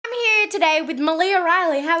today with Mahleah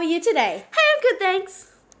Riley. How are you today? Hey, I'm good,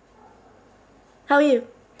 thanks. How are you?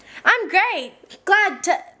 I'm great. Glad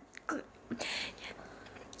to...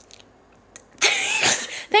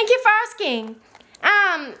 Thank you for asking.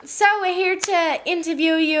 So we're here to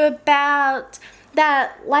interview you about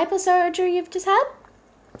that liposurgery you've just had?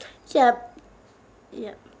 Yep.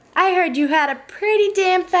 I heard you had a pretty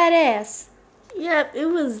damn fat ass. Yep, it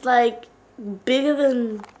was like bigger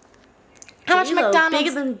than How much McDonald's?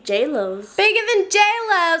 Bigger than J-Lo's. Bigger than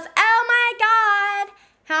J-Lo's. Oh my God.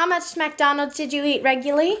 How much McDonald's did you eat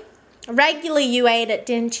regularly? Regularly you ate it,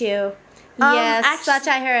 didn't you? Yes, actually, such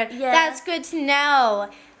I heard. yeah. That's good to know.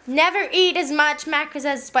 Never eat as much macros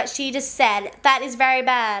as what she just said. That is very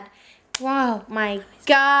bad. Whoa, my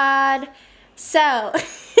God. So,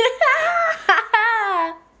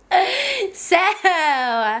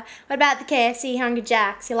 what about the KFC Hungry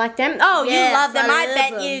Jacks? You like them? Oh, Yes, you love them. I I love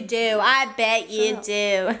bet them. you do. I bet you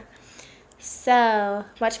do. So,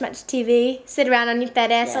 watch much TV? Sit around on your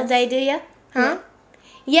fat ass all Yes. day, do you? Huh?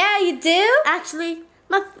 Yeah, you do? Actually,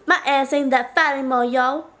 my ass ain't that fat anymore,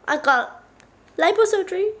 y'all. I got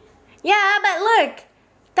liposurgery. Yeah, but look.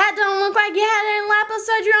 That don't look like you had any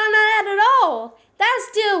liposurgery on that at all. That's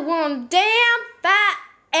still one damn fat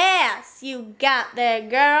ass you got there,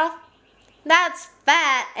 girl. That's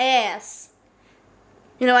fat ass.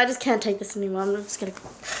 You know, I just can't take this anymore. I'm just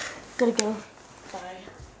gonna go. Bye.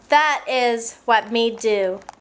 That is what me do.